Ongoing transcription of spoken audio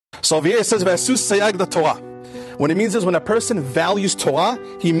So over here it says, "V'asus sayag the Torah." What it means is when a person values Torah,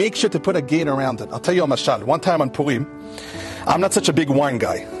 he makes sure to put a gate around it. I'll tell you a mashal. One time on Purim, I'm not such a big wine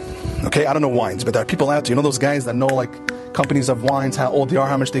guy. Okay, I don't know wines, but there are people out there, you know those guys that know like companies of wines, how old they are,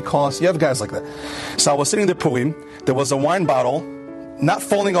 how much they cost. You have guys like that. So I was sitting there Purim, there was a wine bottle not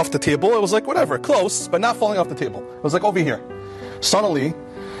falling off the table. It was like whatever, close, but not falling off the table. It was like over here. Suddenly,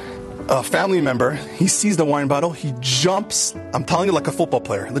 a family member, he sees the wine bottle, he jumps, I'm telling you, like a football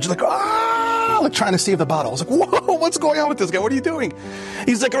player. They're just like, like trying to save the bottle. I was like, whoa, what's going on with this guy? What are you doing?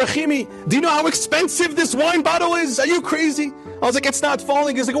 He's like, Rahimi, do you know how expensive this wine bottle is? Are you crazy? I was like, it's not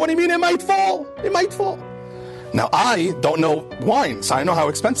falling. He's like, what do you mean it might fall? It might fall. Now, I don't know wine, so I know how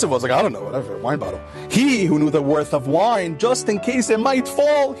expensive it was. Like, I don't know, whatever, wine bottle. He who knew the worth of wine, just in case it might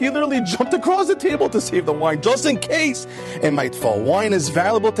fall, he literally jumped across the table to save the wine, just in case it might fall. Wine is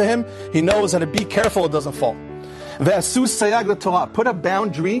valuable to him. He knows how to be careful it doesn't fall. Ve'asus sayag the Torah. Put a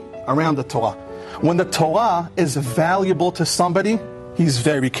boundary around the Torah. When the Torah is valuable to somebody, he's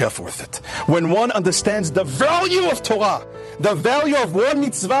very careful with it. When one understands the value of Torah, the value of one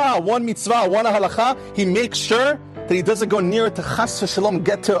mitzvah, one halakha, he makes sure that he doesn't go near it to chas v'shalom,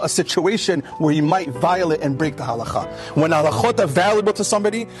 get to a situation where he might violate and break the halakha. When halachot are valuable to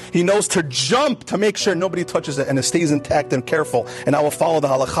somebody, he knows to jump to make sure nobody touches it and it stays intact and careful, and I will follow the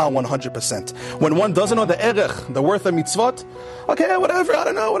halakha 100%. When one doesn't know the erech, the worth of mitzvot, okay, whatever, I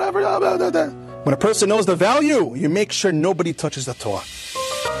don't know, whatever. When a person knows the value, you make sure nobody touches the Torah.